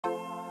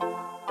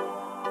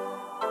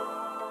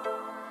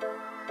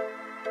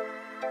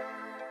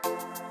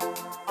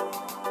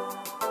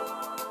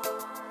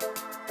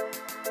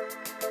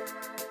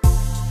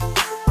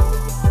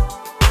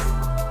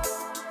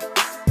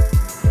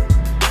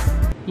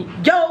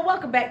Yo,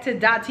 welcome back to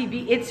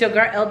 .TV. It's your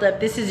girl ELDA. If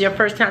this is your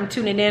first time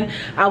tuning in,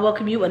 I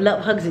welcome you with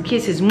love, hugs, and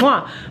kisses.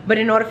 Mwah. But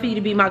in order for you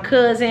to be my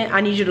cousin,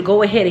 I need you to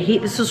go ahead and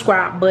hit the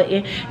subscribe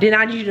button. Then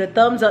I need you to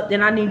thumbs up.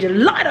 Then I need you to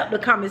light up the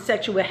comment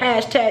section with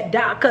hashtag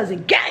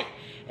 #cousingang.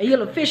 And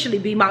you'll officially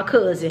be my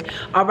cousin.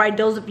 All right,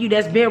 those of you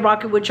that's been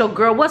rocking with your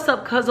girl, what's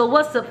up, cousin?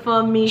 What's up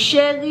for me,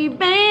 Shelly?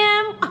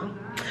 Bam,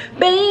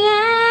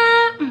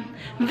 bam,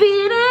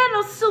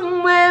 video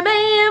somewhere,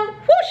 bam,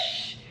 whoosh.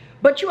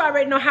 But you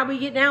already know how we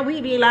get down.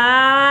 We be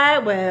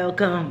like,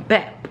 welcome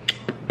back,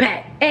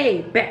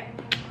 hey,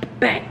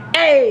 back,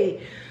 hey.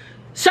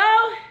 So,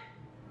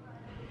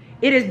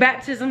 it is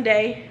baptism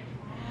day.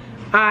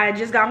 I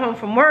just got home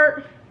from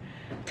work,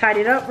 tied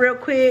it up real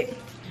quick,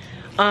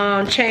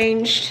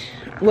 changed.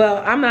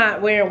 Well, I'm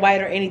not wearing white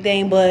or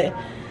anything, but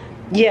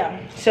yeah.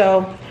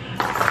 So,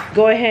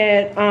 go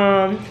ahead.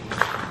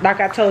 Like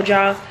I told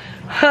y'all,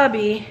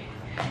 hubby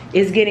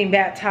is getting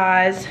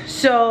baptized.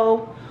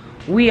 So,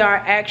 we are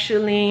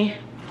actually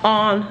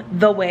on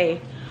the way.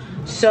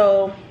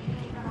 So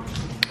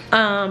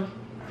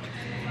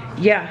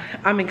yeah,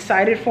 I'm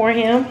excited for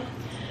him.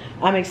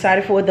 I'm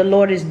excited for what the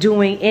Lord is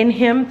doing in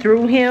him,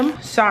 through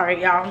him.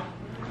 Sorry, y'all.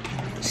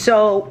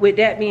 So with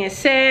that being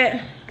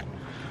said,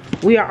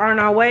 we are on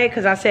our way,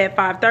 because I said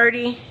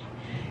 5:30.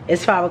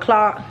 It's 5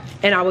 o'clock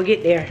and I will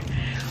get there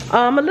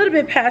a little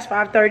bit past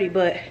 5:30,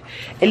 but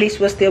at least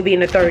we'll still be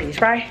in the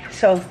 30s, right?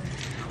 So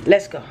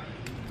let's go.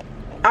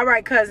 All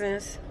right,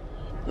 cousins.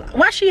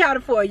 Why she howdy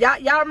for?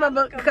 Y'all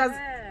remember? Because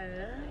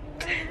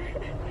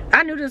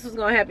I knew this was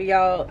gonna happen,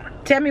 y'all.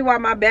 Tell me why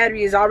my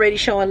battery is already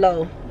showing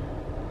low.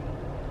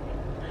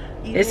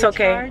 It's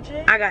okay.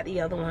 I got the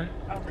other one.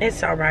 Okay.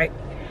 It's all right.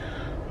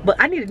 But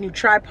I need a new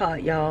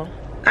tripod, y'all.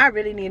 I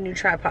really need a new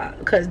tripod,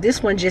 because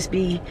this one just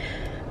be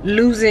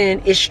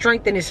losing its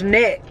strength in its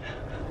neck.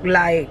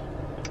 Like,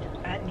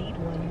 I need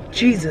one.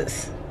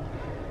 Jesus.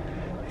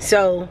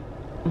 So,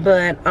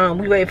 but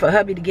we waiting for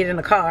hubby to get in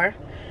the car.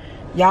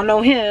 Y'all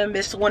know him,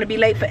 Mr. Want to be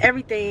late for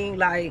everything.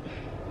 Like,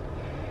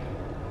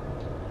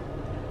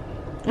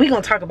 we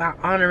gonna talk about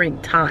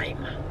honoring time.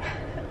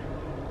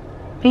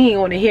 He ain't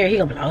want to hear. He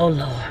gonna be like, oh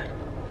Lord.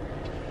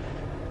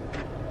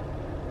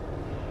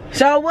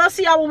 So we'll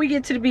see y'all when we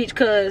get to the beach,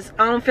 cause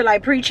I don't feel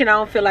like preaching. I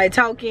don't feel like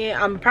talking.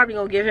 I'm probably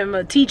gonna give him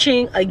a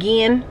teaching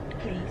again.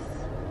 Please.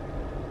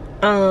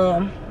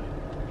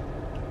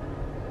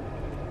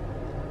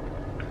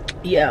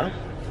 Yeah.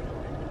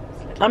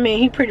 I mean,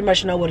 he pretty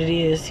much know what it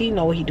is. He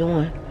know what he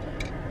doing.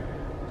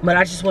 But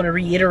I just want to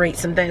reiterate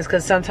some things,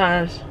 because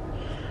sometimes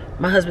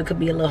my husband could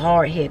be a little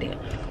hard-headed.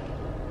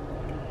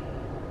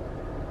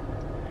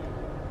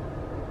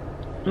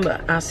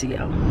 But I'll see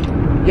y'all.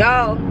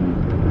 Y'all.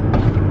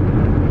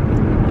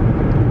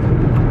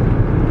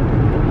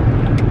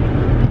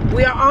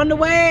 We are on the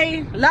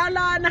way.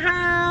 Lala in the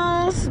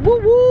house. Woo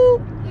woo.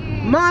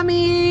 Yeah.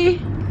 Mommy.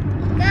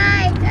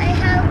 Guys, I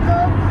have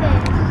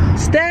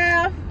goldfish.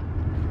 Steph.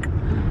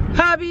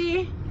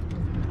 Hubby,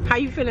 how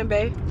you feeling,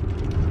 babe?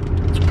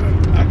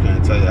 I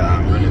can't tell you how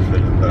I'm really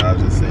feeling, but I'll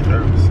just say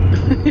nervous.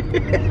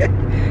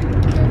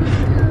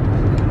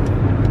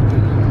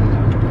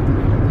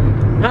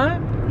 Huh?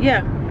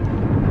 Yeah.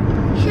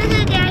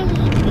 Sugar Daddy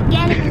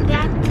getting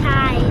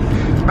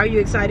baptized. Are you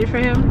excited for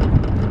him?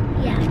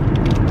 Yeah.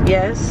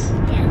 Yes?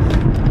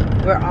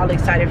 Yes. We're all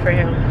excited for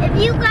him. If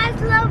you guys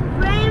love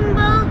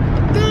rainbow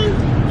things,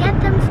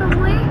 get them from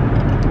where?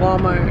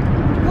 Walmart.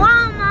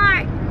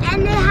 Walmart.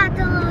 And they have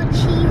the little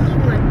cheesy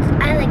ones.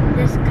 I like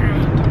this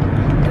kind.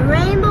 The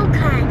rainbow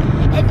kind.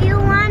 If you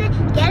want it,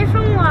 get it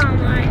from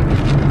Walmart.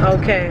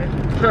 Okay.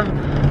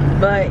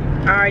 But,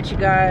 alright you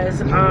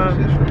guys. Huh?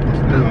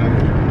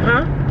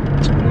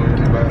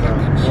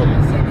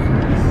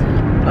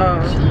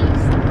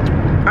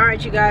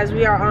 Alright you guys,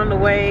 we are on the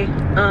way.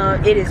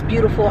 It is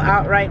beautiful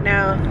out right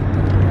now.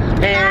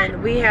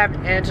 And we have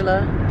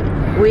Angela.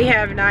 We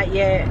have not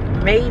yet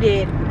made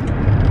it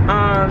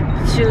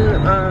to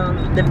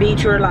the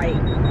beach. We're like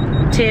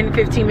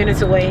 10-15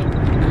 minutes away.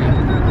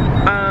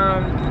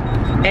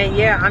 And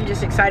yeah, I'm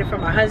just excited for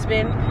my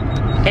husband,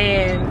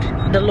 and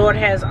the Lord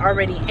has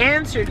already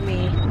answered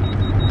me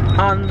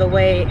on the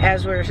way,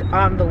 as we're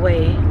on the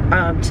way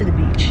to the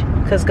beach,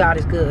 because God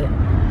is good.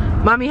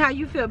 Mommy, how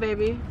you feel,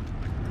 baby?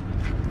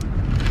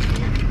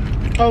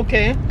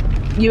 Okay.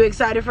 You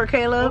excited for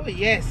Caleb? Oh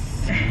yes.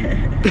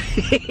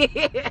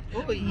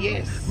 Oh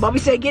yes. Mommy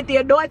said get the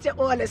anointing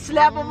oil and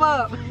slap him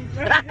up. Oh,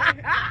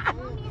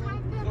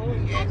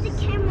 yes. The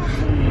camera.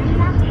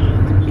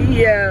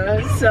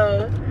 Yeah,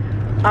 so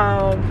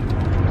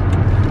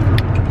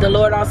the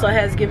Lord also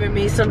has given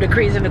me some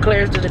decrees and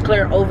declares to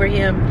declare over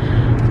him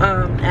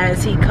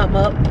as he come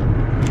up,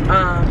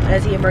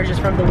 as he emerges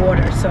from the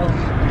water. So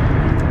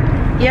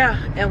yeah,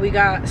 and we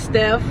got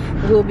Steph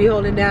who will be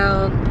holding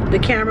down the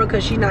camera,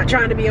 because she's not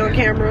trying to be on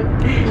camera.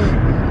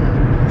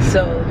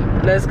 So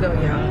let's go,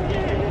 y'all.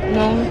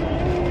 No.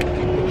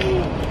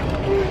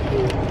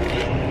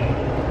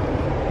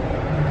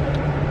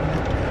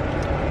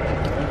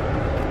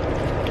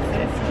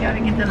 You gotta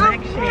get the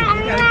leg shake. You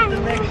gotta get the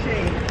leg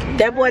shake.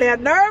 That boy, that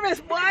nervous,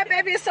 boy.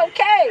 Baby, it's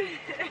okay.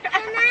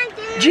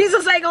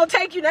 Jesus ain't gonna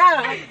take you now.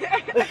 I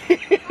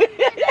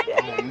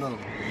don't know.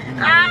 You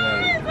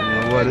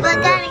know what? It's We're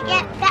a gonna rush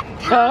get order.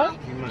 baptized. Huh?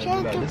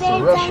 It's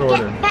a rush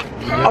order.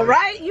 All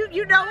right,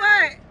 you know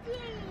what?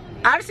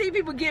 I've seen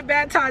people get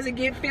baptized and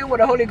get filled with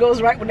the Holy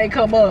Ghost right when they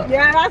come up.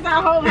 Yeah, that's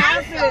our whole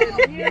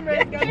happen. You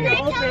ready to go to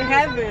open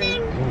heaven?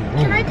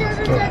 Can I tell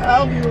them something?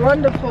 That'll be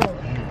wonderful.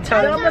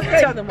 Tell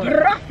them what.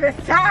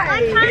 Prophesy.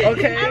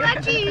 Okay. I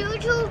went to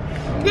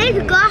YouTube.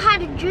 This girl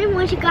had a dream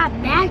when she got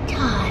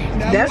baptized.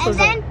 That's what's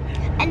up.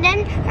 And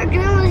then her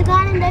dream was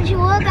gone, and then she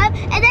woke up,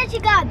 and then she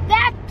got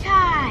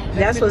baptized.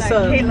 That's what's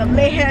up. Caleb,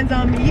 lay hands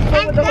on me. Fill with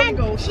And the Holy then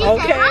Ghost. she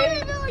Okay.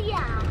 said,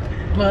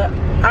 hallelujah. But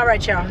all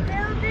right, y'all.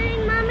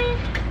 Building, mommy.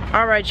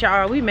 All right,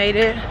 y'all. We made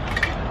it.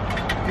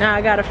 Now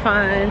I gotta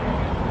find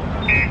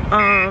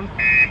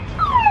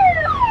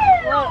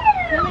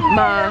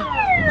my.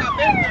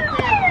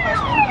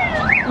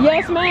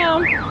 Yes,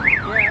 ma'am.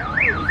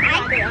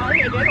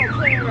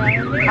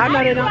 I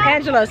know they don't.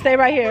 Angela, stay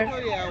right here.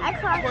 I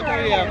caught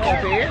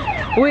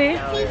We.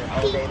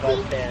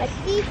 her.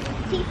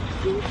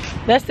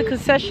 That's the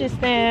concession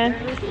stand.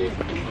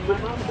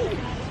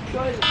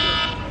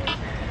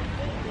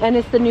 And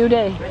it's the new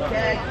day.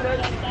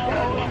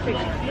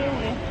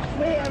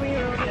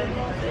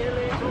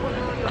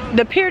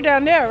 The pier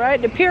down there,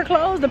 right? The pier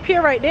closed? The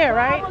pier right there,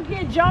 right? I'm gonna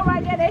get Joe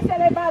right there. They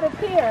said they by the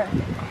pier.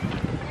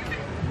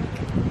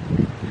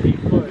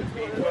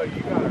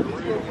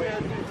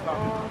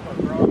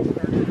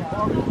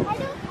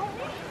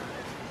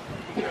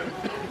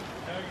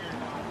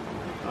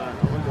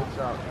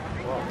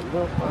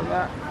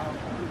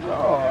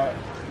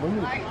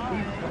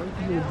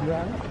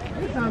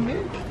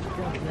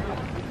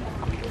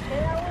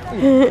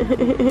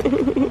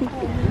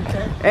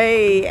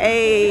 Hey,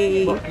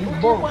 hey.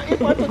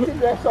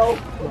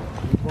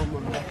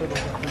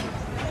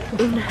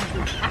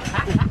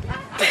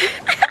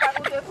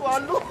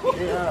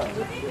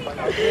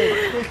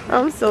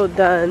 I'm so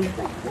done.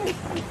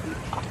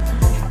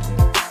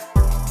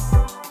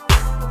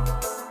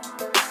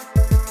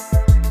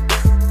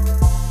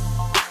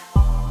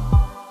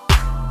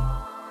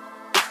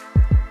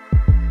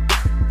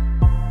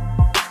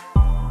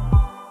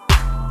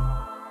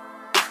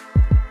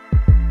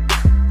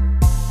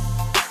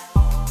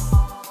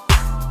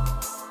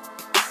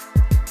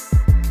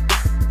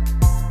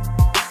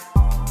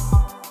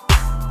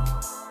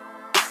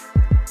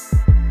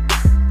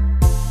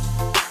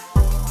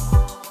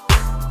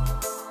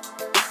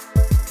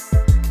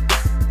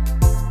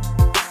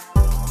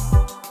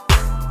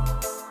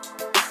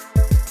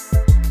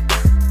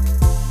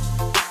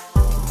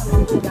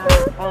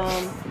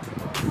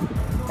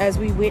 As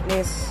we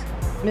witness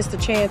Mr.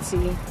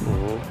 Chansey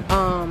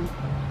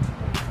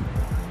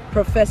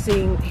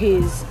professing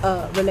his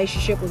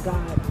relationship with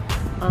God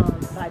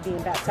by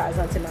being baptized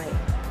on tonight.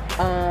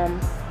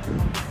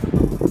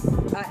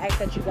 I ask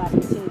that you guys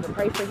continue to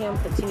pray for him,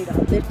 continue to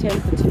uplift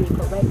him, continue to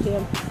correct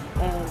him,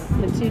 and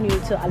continue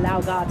to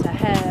allow God to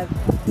have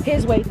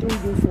his way through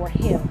you for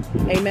him.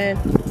 Amen.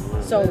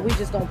 So we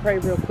just gonna pray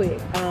real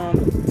quick.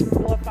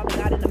 Lord Father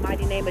God, in the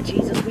mighty name of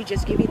Jesus, we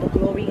just give you the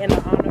glory and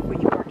the honor, for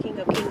you are King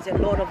of Kings and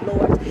Lord of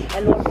Lords.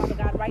 And Lord Father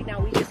God, right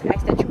now we just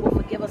ask that you will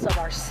forgive us of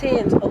our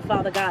sins, oh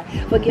Father God.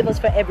 Forgive us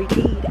for every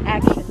deed,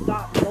 action,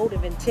 thought,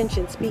 motive,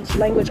 intention, speech,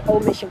 language,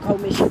 omission,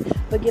 commission.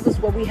 Forgive us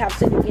where we have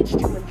sinned against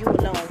you and you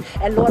alone.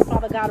 And Lord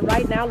Father God,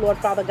 right now, Lord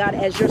Father God,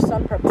 as your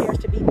son prepares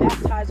to be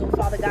baptized, oh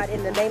Father God,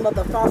 in the name of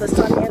the Father,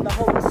 Son, and the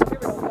Holy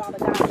Spirit, oh Father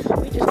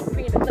God, we just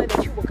decree and declare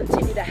that you will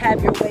continue to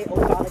have your way,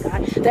 oh Father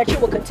God, that you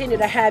will continue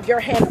to have your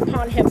hand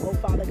upon him, oh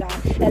Father God.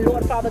 And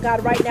Lord Father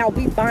God, right now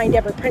we bind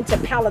every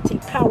principality,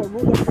 power,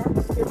 ruler,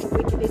 darkness, spiritual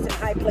wickedness in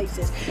high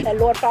places. And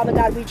Lord Father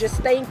God, we just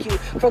thank you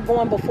for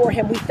going before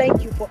him. We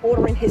thank you for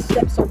ordering his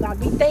steps, oh God.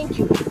 We thank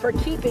you for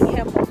keeping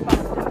him, oh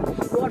Father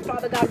God. Lord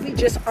Father God, we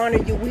just honor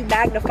you. We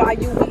magnify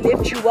you. We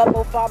lift you up,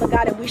 oh Father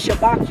God, and we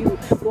shabak you,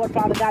 Lord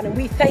Father God. And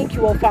we thank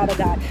you, oh Father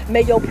God.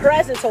 May your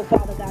presence, oh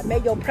Father God, may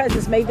your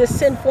presence, may this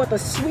send forth a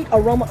sweet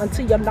aroma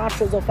unto your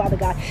nostrils, oh Father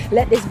God.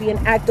 Let this be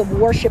an act of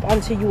worship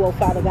unto you, oh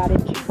Father God,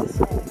 in Jesus'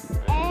 name.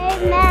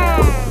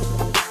 Amen.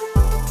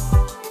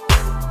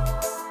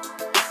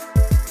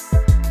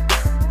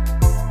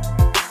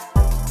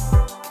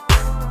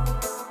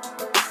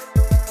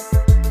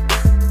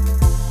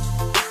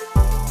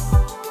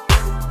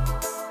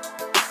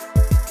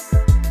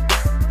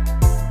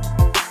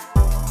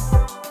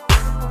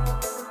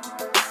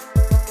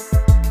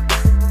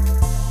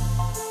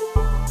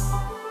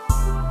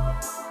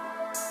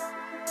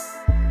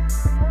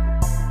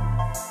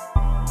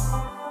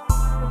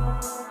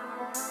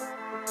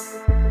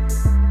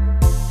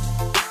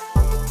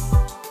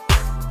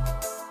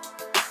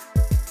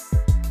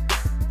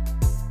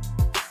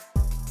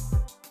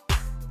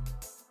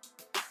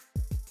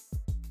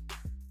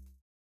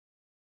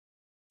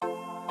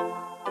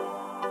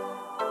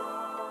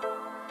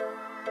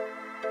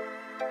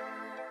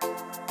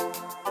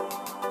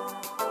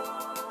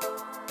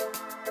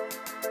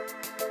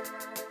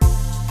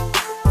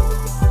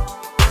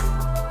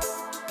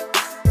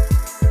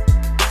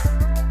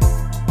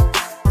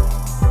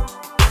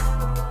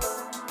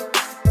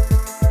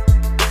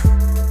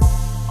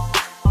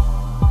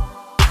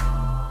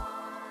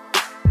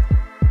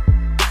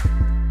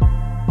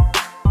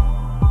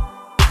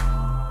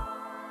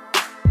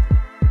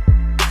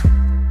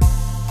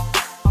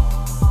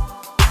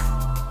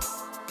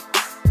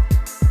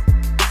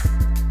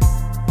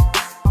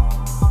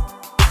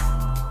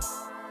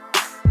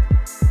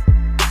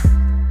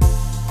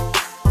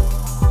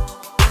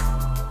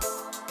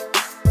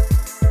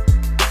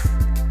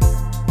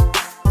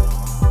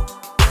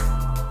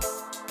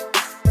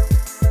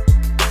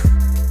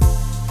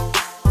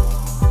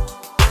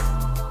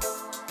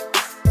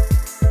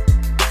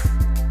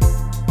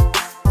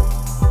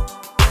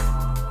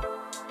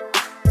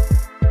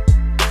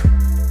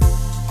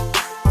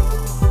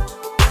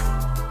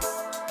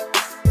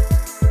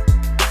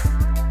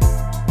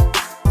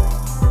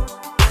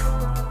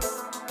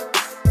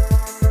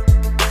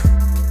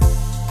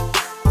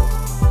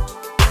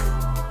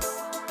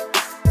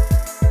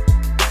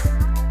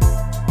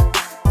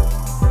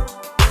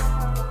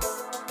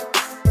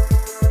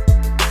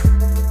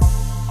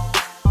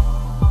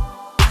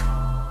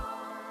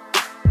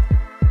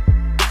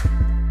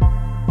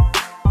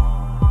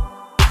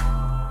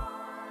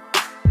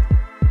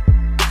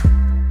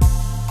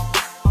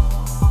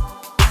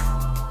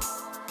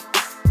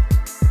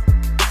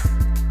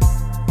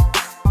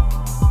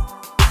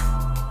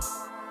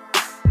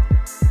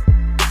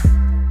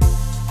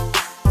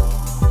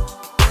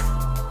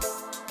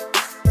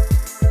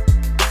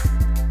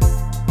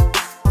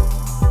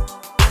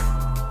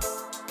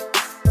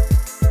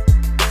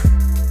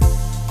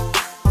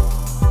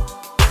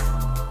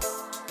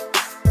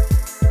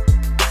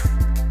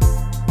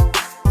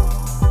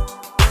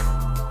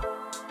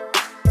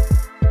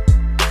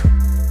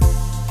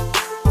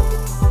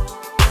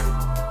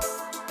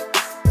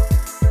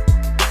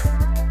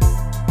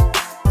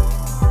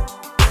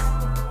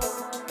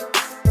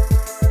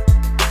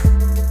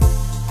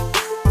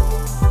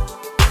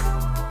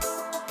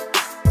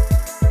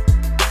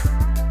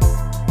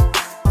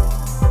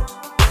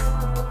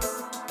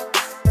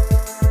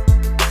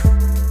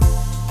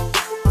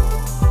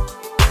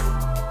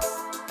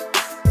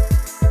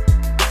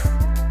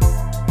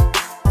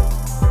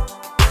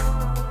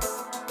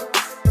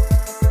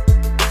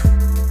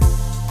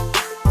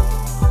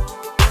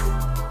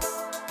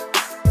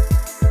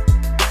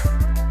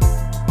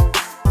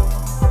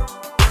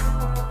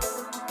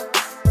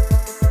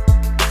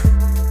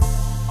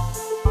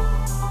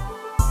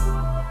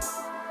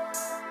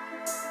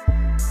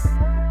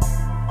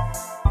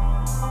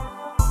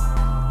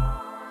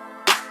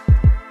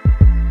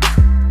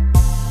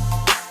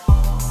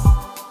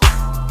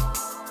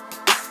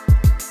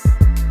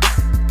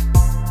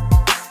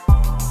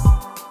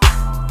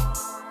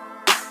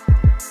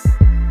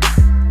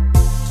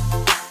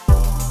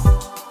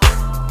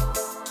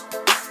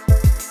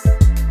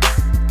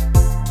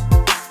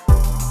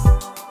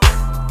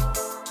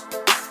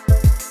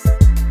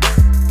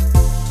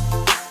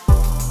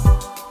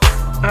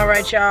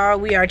 right, y'all.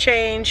 We are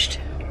changed.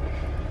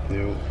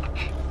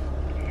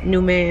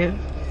 New man.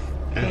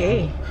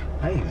 Hey.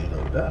 I ain't even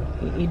know that.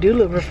 You do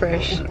look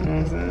refreshed. You know what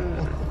I'm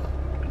saying?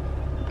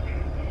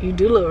 You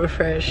do look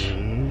refreshed.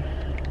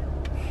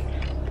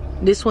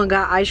 This one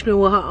got ice cream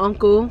with her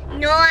uncle.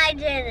 No, I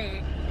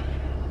didn't.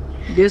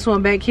 This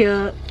one back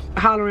here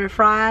hollering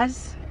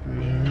fries.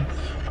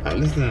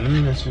 Listen, let me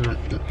let you know.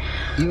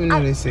 Even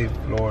though they say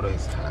Florida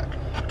is hot,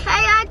 Can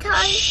I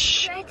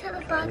tell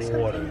the box? the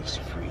water is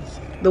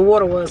freezing. The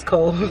water was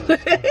cold. Ooh,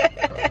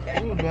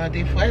 but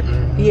they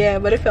fighting. Yeah,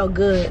 but it felt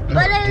good.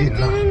 But I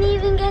didn't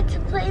even get to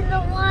play in the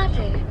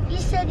water. You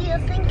said you'll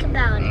think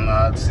about it. No,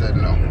 I said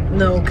no.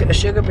 No,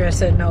 Sugar Bear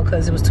said no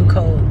because it was too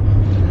cold.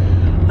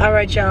 All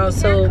right, y'all.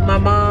 So my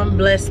mom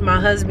blessed my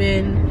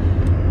husband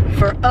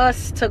for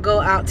us to go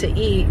out to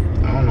eat.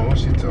 I don't know what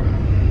she talking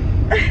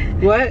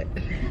about. What?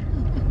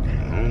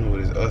 I don't know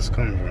where this us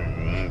coming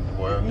from, man.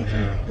 Boy,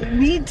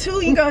 Me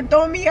too. You gonna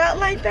throw me out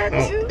like that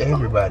too?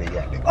 everybody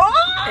got to go. Oh!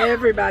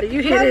 Everybody,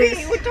 you hear Mommy,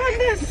 this? we're doing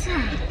this.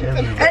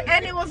 Everybody.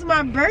 And it was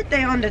my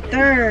birthday on the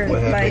 3rd.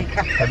 Well, Like,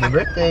 happy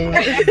birthday.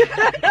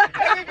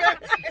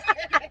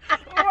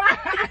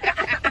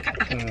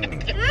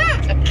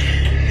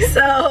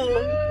 So,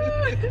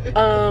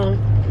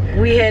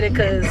 we headed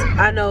because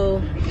I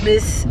know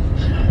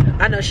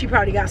she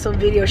probably got some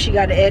video she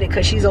got to edit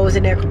because she's always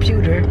in that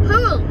computer.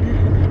 Who?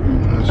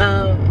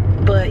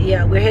 But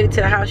yeah, we're headed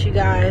to the house, you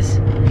guys.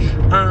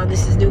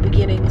 This is new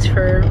beginnings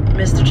for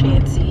Mr.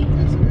 Chansey.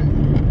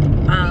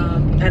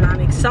 And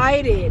I'm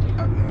excited.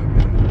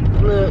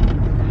 Look,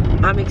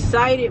 I'm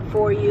excited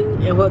for you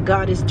and what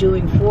God is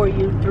doing for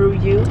you, through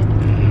you.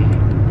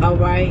 All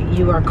right,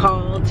 you are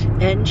called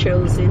and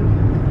chosen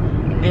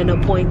and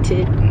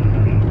appointed.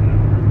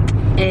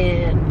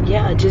 And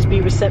yeah, just be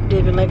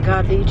receptive and let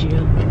God lead you.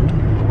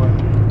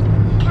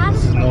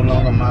 This is no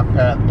longer my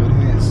path, but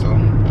it is. So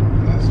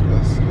let's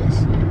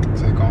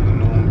take on the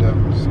new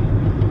endeavors.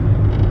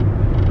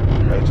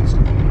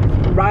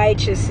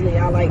 Righteously,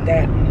 I like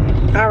that.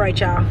 All right,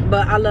 y'all.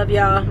 But I love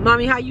y'all.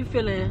 Mommy, how you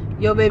feeling?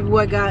 Your baby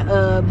boy got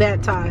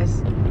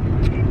baptized.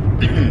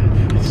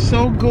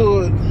 so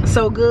good.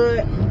 So good.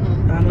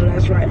 I know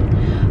that's right.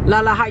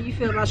 Lala, how you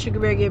feel about Sugar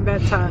Bear getting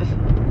baptized?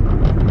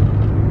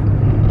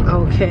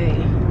 Okay.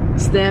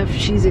 Steph,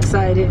 she's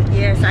excited.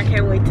 Yes, I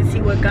can't wait to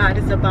see what God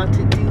is about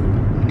to do.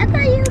 I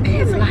thought you were in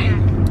his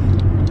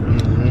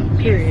life.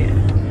 Period.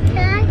 Can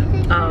I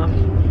say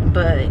something?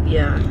 But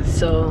yeah,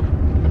 so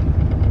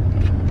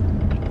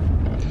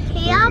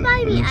Can y'all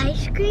buy me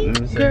ice cream?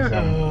 Let me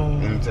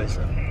tell you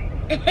something.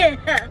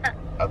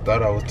 I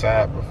thought I was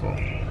tired before.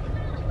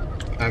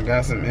 I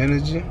got some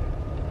energy,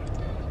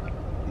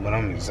 but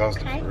I'm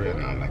exhausted for real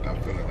now. Like, I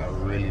feel like I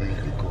really need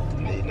to go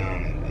lay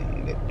down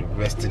and let the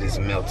rest of this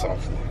melt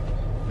off me.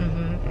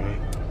 Right?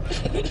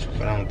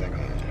 But I don't think I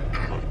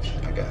am.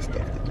 I got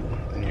stuff to do.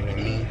 You know what I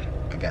mean?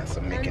 I got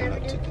some making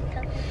up to do.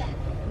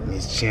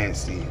 Miss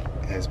Chansey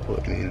has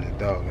put me in the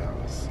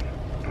doghouse.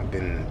 I've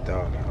been in the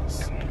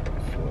doghouse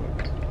for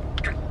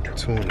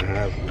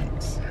 2.5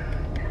 weeks.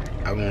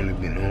 I've only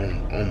been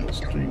home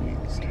almost 3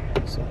 weeks.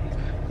 So,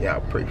 yeah,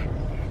 I'll pray for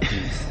me.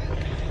 Please.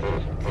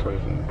 Pray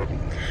for me,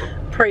 please.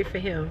 pray for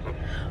him.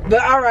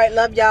 But all right,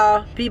 love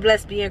y'all. Be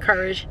blessed, be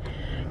encouraged.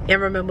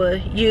 And remember,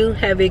 you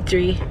have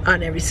victory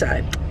on every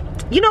side.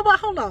 You know what?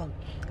 Hold on.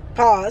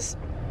 Pause.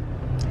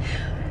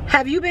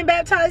 Have you been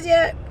baptized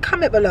yet?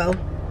 Comment below.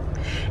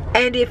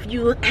 And if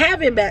you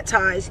haven't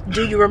baptized,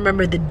 do you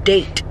remember the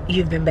date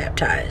you've been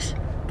baptized?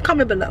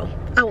 Comment below.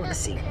 I want to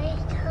see. Can I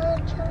tell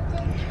them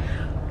something?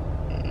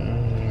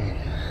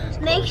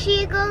 Make sure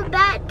you go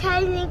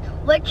baptizing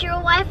with your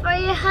wife or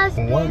your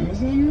husband. What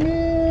is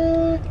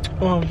it?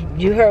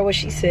 You heard what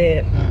she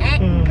said.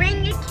 And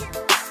bring your kids.